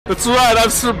That's right,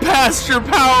 I've surpassed your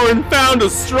power and found a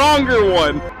stronger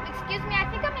one! Excuse me, I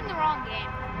think I'm in the wrong game.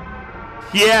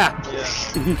 Yeah!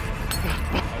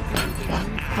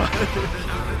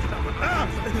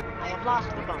 I have lost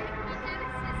the bone.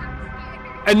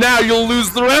 And now you'll lose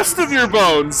the rest of your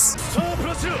bones!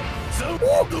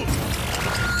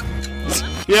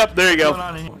 Yep, there you go.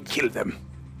 Kill them.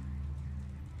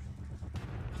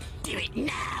 Do it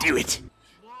now. Do it.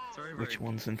 Which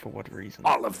ones and for what reason?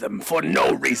 All of them for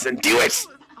no reason. Do it!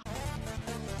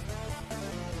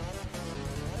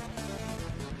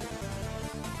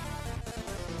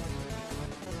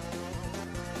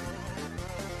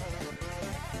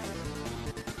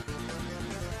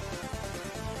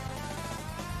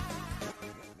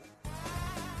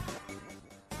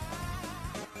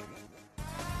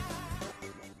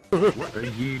 What are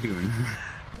you doing?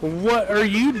 What are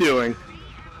you doing?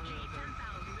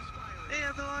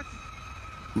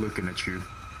 Looking at you.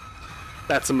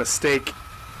 That's a mistake.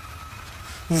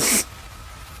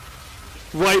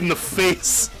 Right in the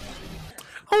face.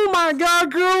 Oh my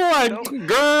god, girl!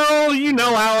 Girl, you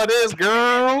know how it is,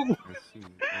 girl!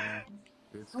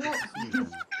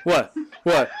 What?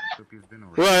 What?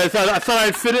 What? I thought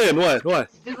I'd fit in. What? What?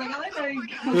 It's like,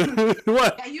 oh,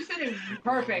 What? yeah, you fit in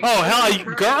perfect. Oh hell, you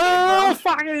girl!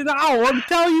 Fucking oh! I'm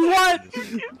telling you what!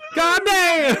 God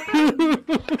damn!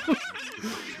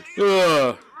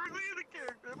 Ugh.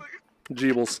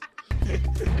 Jeebles.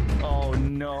 Oh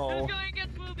no.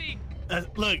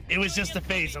 Look, it was just a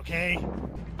face, okay?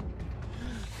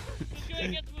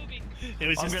 It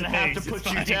was just I'm gonna a have face. to put It's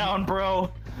you fine. down,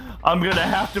 bro. I'm gonna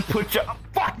have to put you.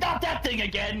 Fuck, not that thing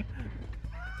again.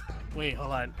 Wait,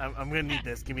 hold on. I'm gonna need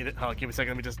this. Give me the. Hold on, give me a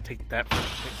second. Let me just take that.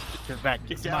 Get it back.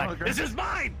 Get This is down, mine. Hooker. This is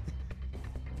mine.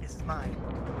 This is mine.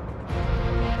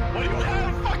 What do you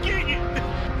have? Fucking.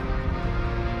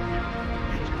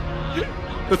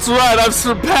 That's right, I've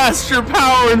surpassed your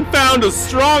power and found a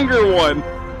stronger one!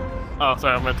 Oh,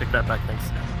 sorry. I'm gonna take that back. Thanks.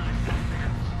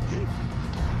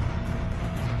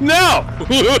 No!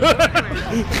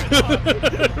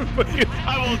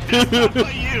 I will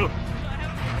discomfort you.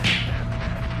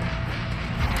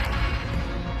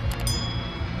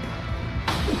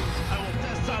 I will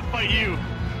discomfort you.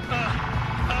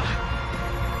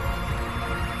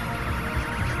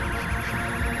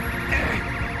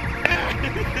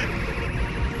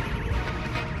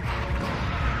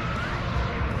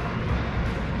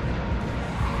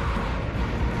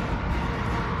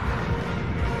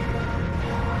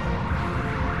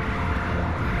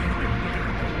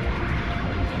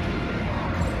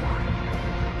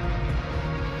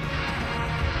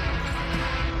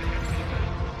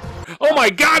 Oh my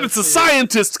god, it's a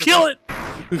scientist! Kill it!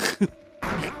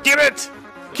 Kill it!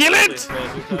 Kill it!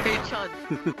 Hey, Chun.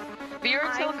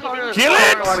 VRchat Chara Kill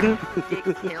it!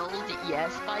 get killed,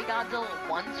 yes, by Godzilla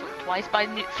once or twice by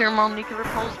thermonuclear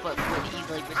pulse, but when he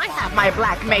like I have my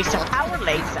Black Mesa power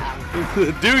laser.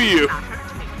 Do you?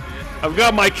 I've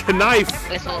got my knife.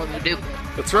 That's all you do.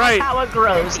 That's right. Power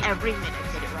grows every minute.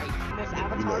 Get it right. This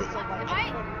avatar is so much.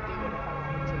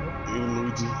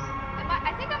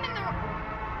 I think I'm in the.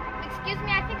 Excuse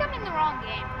me, I think I'm in the wrong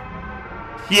game.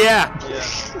 Yeah.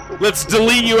 Let's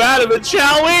delete you out of it,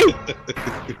 shall we?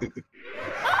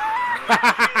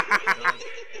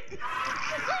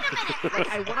 Like,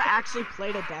 I would have actually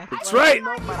played a death. That's right.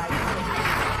 But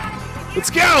I Let's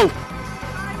go!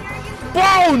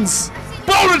 Bones!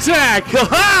 Bone attack!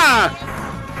 Ha-ha!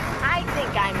 I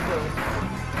think I'm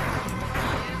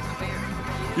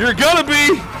good. You're gonna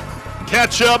be!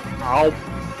 Catch up! Ow.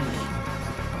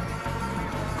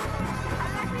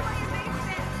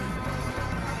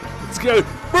 Let's go!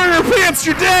 Burn your pants,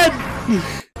 you're dead!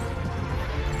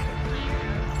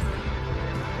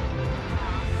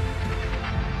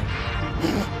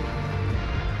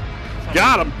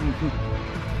 Got him!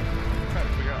 Trying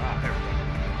to figure out. There we go.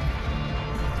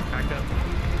 Back up.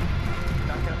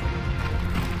 Back up.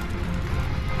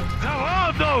 No! Oh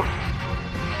no!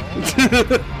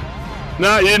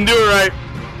 No, you didn't do it right.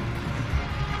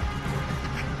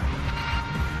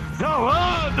 No!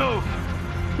 Oh no!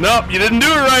 Nope, you didn't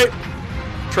do it right.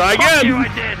 Try Fuck you,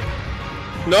 again.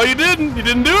 I did. No, you didn't. You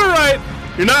didn't do it right.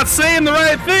 You're not saying the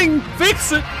right thing.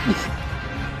 Fix it.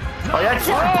 Oh, that's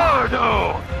oh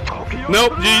no!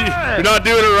 Nope, you're not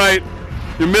doing it right.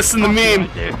 You're missing the meme.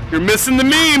 You're missing the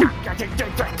meme. I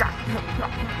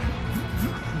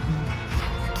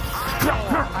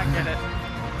get it.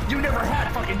 You never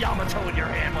had fucking Yamato in your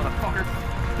hand, motherfucker.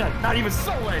 Not even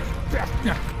Soul Edge.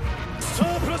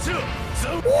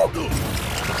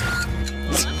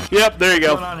 Yep, there you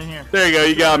go. What's going on in here? There you go.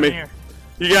 You got me.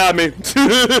 You got me.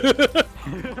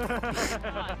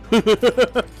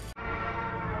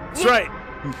 That's right.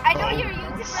 I know you're a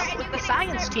YouTuber and With you the can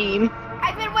science team.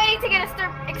 I've been waiting to get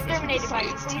exterminated by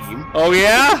you, please. Oh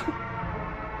yeah?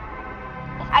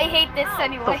 I hate this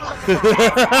anyway.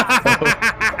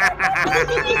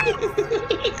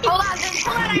 Hold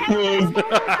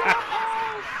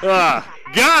on,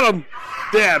 Got him!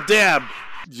 Dab, dab.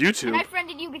 YouTube. And I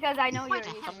friended you because I know you're a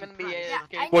YouTuber. I'm gonna be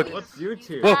What's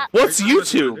YouTube? Well, what's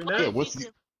YouTube? Yeah, what's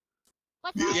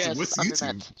Yes, what's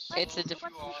Undertale. YouTube? It's a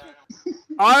different.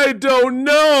 I don't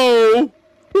know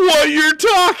what you're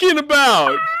talking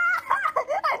about.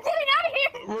 I'm getting out of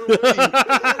here!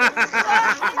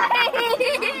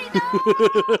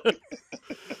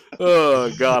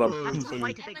 Oh, got him.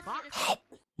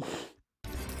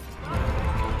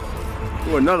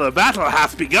 Oh, another battle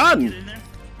hath begun.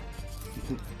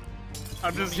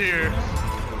 I'm just here.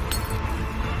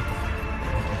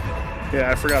 Yeah,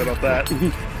 I forgot about that.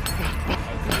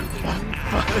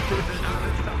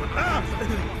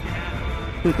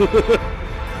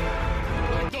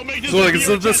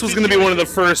 So this was going to be one of the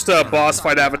first boss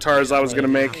fight avatars I was going to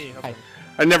make.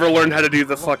 I never learned how to do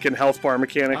the fucking health bar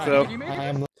mechanic, though.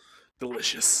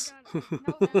 Delicious.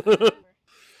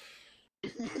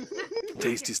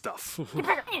 Tasty stuff.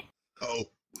 Oh.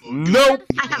 Nope!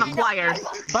 I have acquired.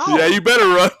 Yeah, you better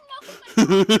run.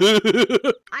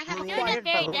 I have I'm acquired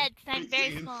very both. dead because I'm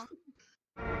very small.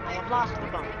 I have lost the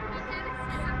bone.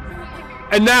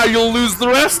 And now you'll lose the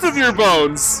rest of your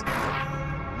bones.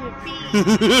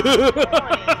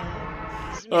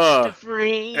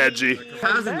 Edgy.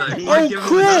 Oh,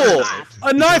 cool!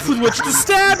 A knife with which to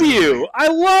stab you! I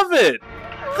love it!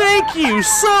 Thank you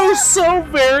so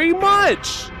very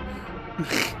much!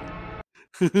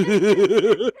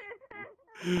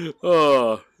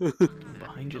 Oh.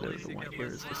 Behind you, though, the white hair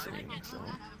is the same, so...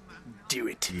 Do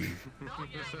it.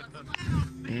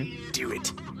 Do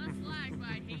it.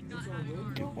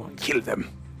 Do what? Kill them.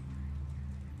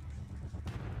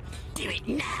 Do it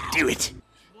now. Do it.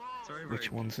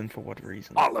 Which ones and for what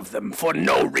reason? All of them for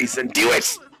no reason. Do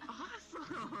it!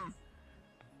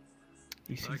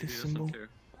 You see this symbol?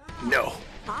 No.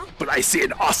 But I see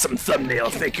an awesome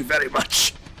thumbnail. Thank you very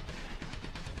much.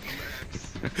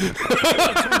 I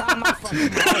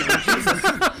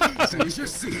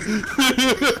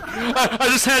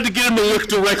just had to get him to look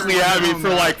directly at me for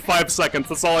like 5 seconds.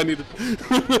 That's all I needed.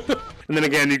 And then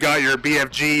again, you got your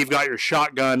BFG, you've got your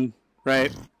shotgun,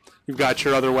 right? You've got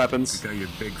your other weapons. You got your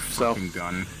big fucking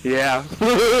gun. Yeah.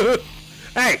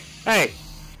 Hey! Hey!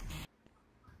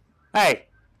 Hey!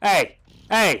 Hey!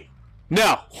 Hey!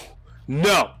 No!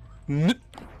 No!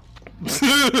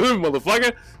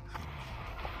 Motherfucker!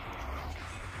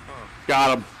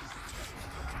 Got him.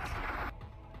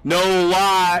 No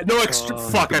lie. No extra.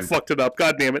 Fuck, I fucked it up.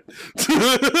 God damn it.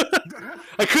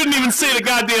 I couldn't even say the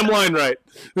goddamn line right.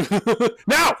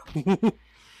 Now!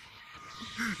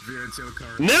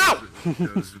 No!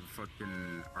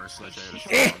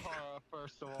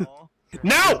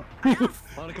 No!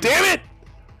 Damn it!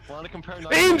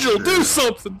 Angel, do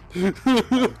something! You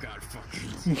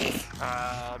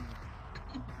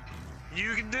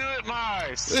can do it,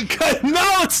 Mars!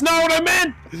 No, it's not what I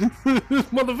meant!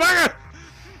 Motherfucker!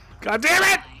 God damn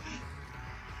it!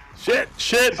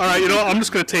 Shit. Alright, you know what? I'm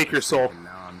just gonna take your soul.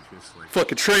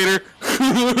 Fucking traitor.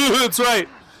 That's right.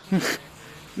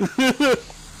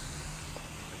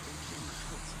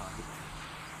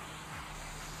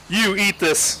 You eat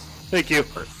this. Thank you.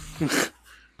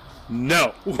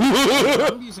 No.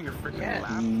 I'm using a freaking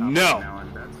laptop No. now,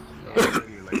 and that's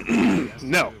really, like,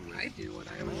 No. I do what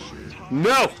I want.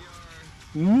 No.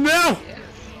 No.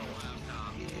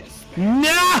 No.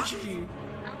 How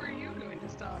are you going to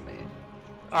stop me?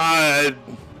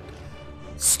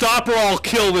 Stop or I'll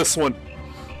kill this one.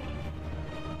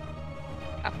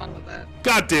 Have fun with that.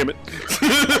 God damn it.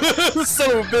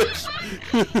 Son of a bitch.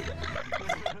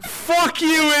 Fuck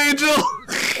you, Angel.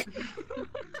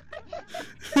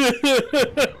 You're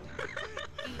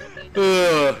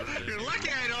lucky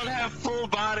I don't have full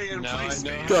body and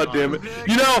placement. God damn it.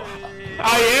 You know,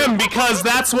 I am, because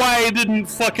that's why I didn't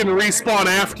fucking respawn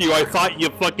after you. I thought you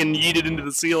fucking yeeted into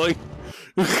the ceiling.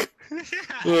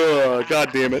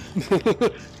 God damn it.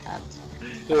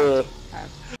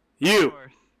 You.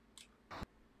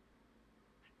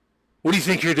 What do you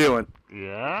think you're doing?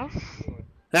 Yeah?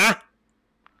 Huh?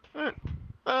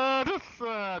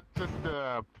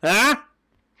 Huh?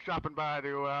 Shopping by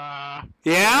to,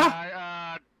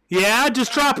 Yeah? Yeah,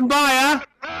 just dropping by,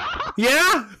 huh?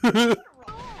 Yeah?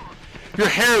 Your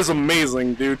hair is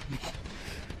amazing, dude.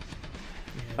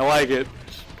 I like it.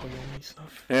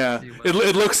 Yeah.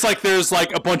 It looks like there's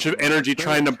like a bunch of energy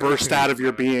trying to burst out of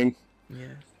your being.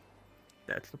 Yeah.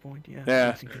 That's the point, yeah.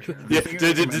 Yeah. Losing control.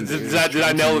 Yeah. Did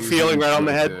I nail the feeling right on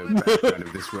the head? The background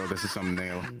of this world as a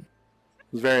thumbnail.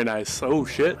 Very nice. Oh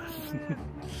shit.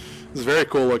 It's very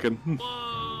cool looking.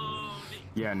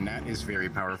 Yeah, Nat is very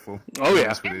powerful. Oh yeah.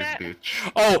 With his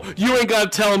bitch. Oh, you ain't gotta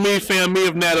tell me, fam. Me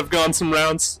and Nat have gone some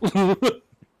rounds.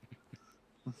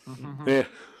 Yeah.